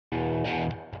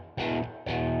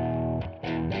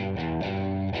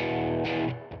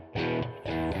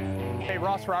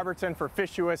Ross Robertson for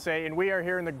FishUSA, and we are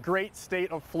here in the great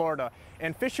state of Florida.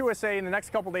 And FishUSA in the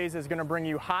next couple days is going to bring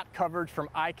you hot coverage from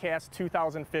iCast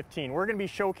 2015. We're going to be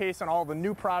showcasing all the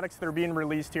new products that are being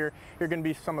released here. You're going to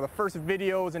be some of the first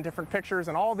videos and different pictures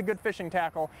and all the good fishing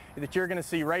tackle that you're going to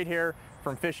see right here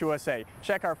from FishUSA.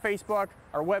 Check our Facebook,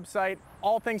 our website,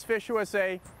 all things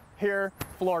FishUSA here,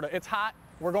 Florida. It's hot.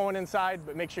 We're going inside,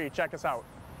 but make sure you check us out.